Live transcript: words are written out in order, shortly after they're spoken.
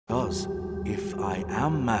Because if I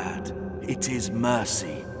am mad, it is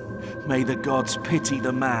mercy. May the gods pity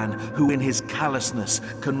the man who in his callousness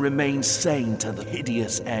can remain sane to the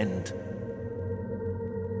hideous end.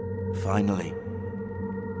 Finally,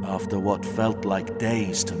 after what felt like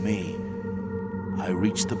days to me, I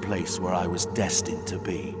reached the place where I was destined to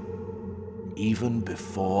be, even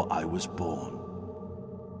before I was born.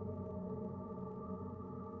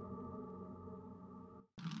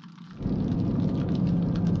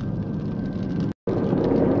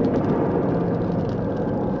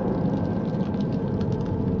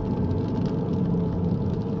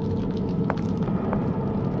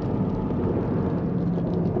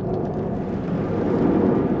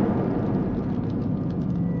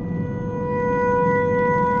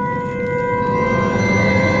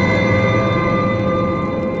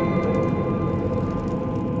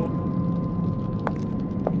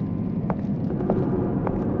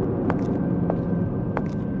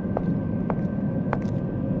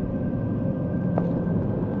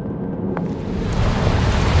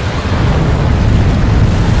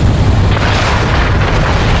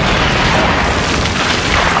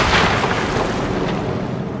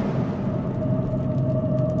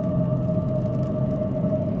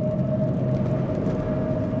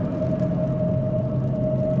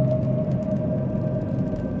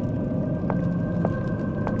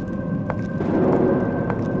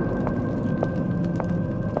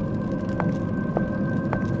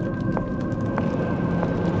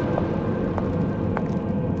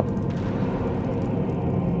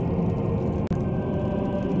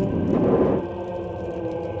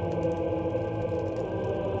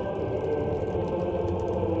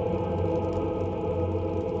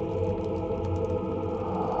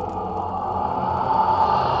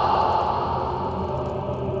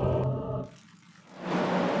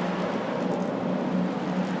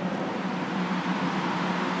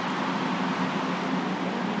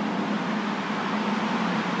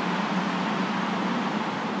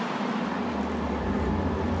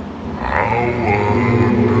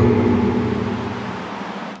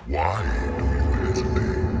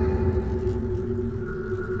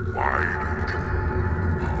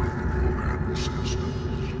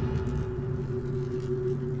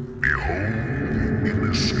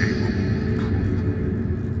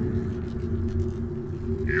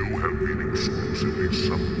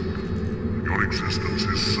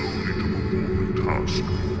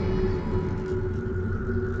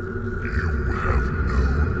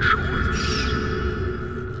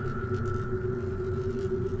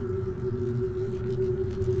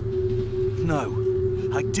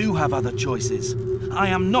 I do have other choices. I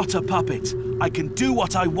am not a puppet. I can do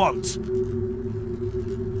what I want.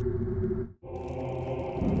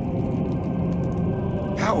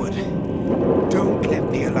 Howard, don't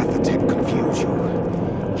let the Alathatep confuse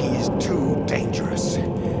you. He is too dangerous.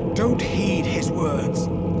 Don't heed his words.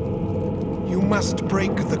 You must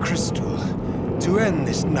break the crystal to end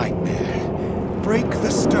this nightmare. Break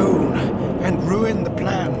the stone and ruin the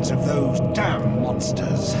plans of those damn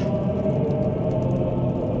monsters.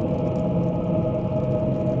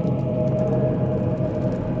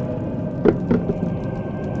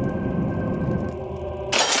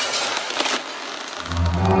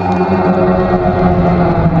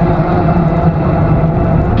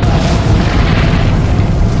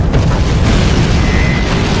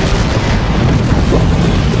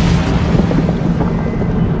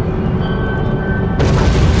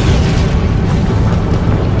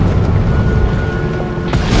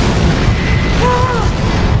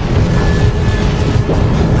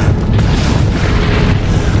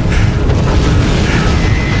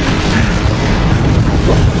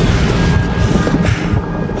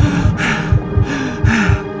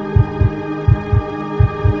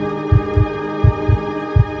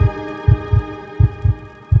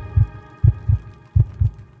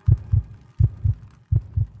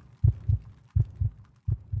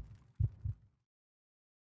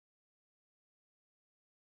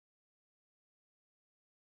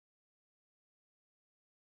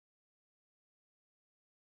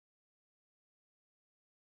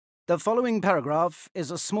 The following paragraph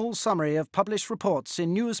is a small summary of published reports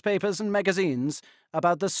in newspapers and magazines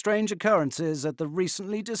about the strange occurrences at the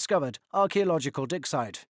recently discovered archaeological dig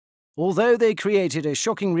site. Although they created a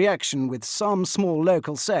shocking reaction with some small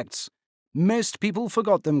local sects, most people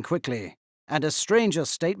forgot them quickly, and a stranger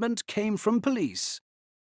statement came from police.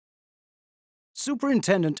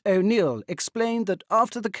 Superintendent O'Neill explained that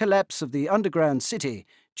after the collapse of the underground city,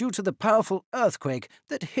 due to the powerful earthquake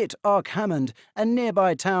that hit Arkhamend and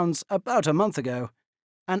nearby towns about a month ago,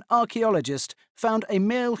 an archaeologist found a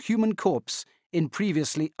male human corpse in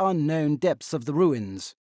previously unknown depths of the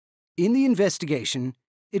ruins. In the investigation,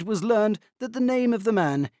 it was learned that the name of the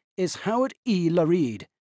man is Howard Loreid,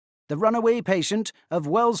 the runaway patient of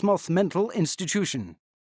Wellsmoth Mental Institution.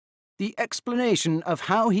 The explanation of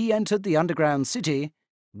how he entered the underground city,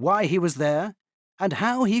 why he was there, and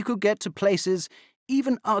how he could get to places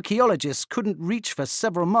even archaeologists couldn't reach for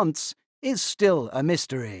several months is still a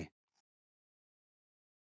mystery.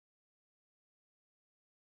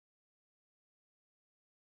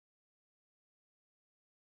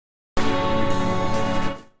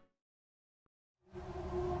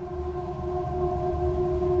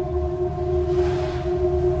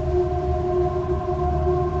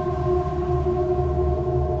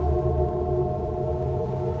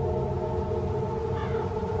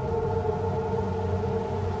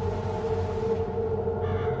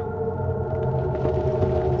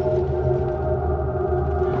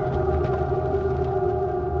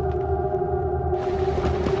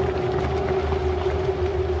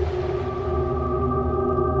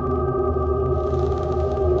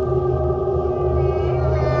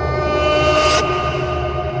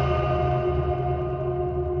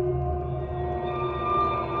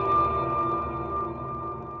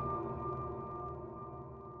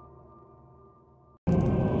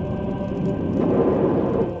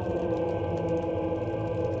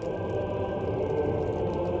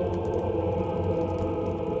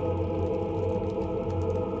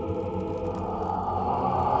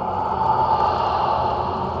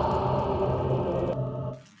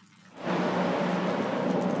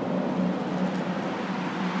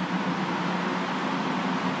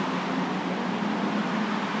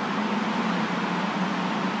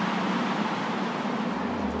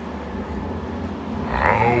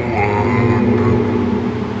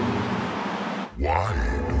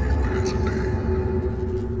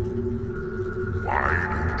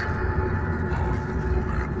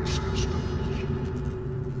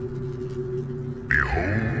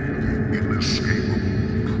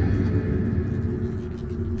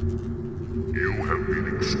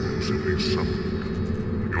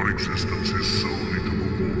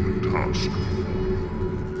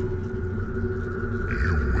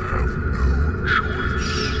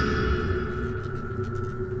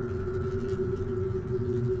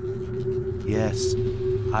 Yes,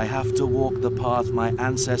 I have to walk the path my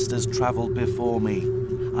ancestors traveled before me.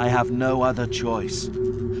 I have no other choice.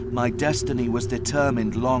 My destiny was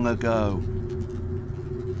determined long ago.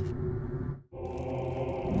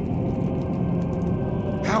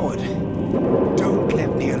 Howard, don't let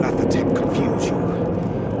Nyarlathotep confuse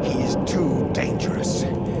you. He is too dangerous.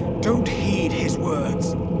 Don't heed his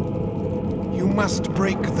words. You must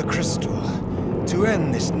break the crystal to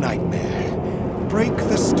end this nightmare. Break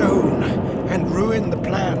the stone and ruin the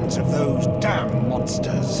plans of those damn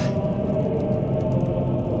monsters.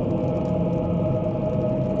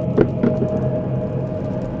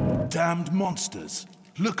 Damned monsters.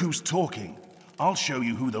 Look who's talking. I'll show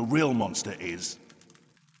you who the real monster is.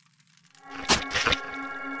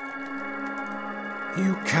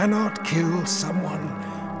 You cannot kill someone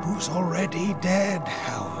who's already dead,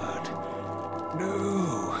 Howard.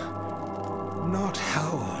 No, not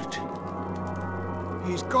Howard.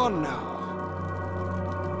 He's gone now.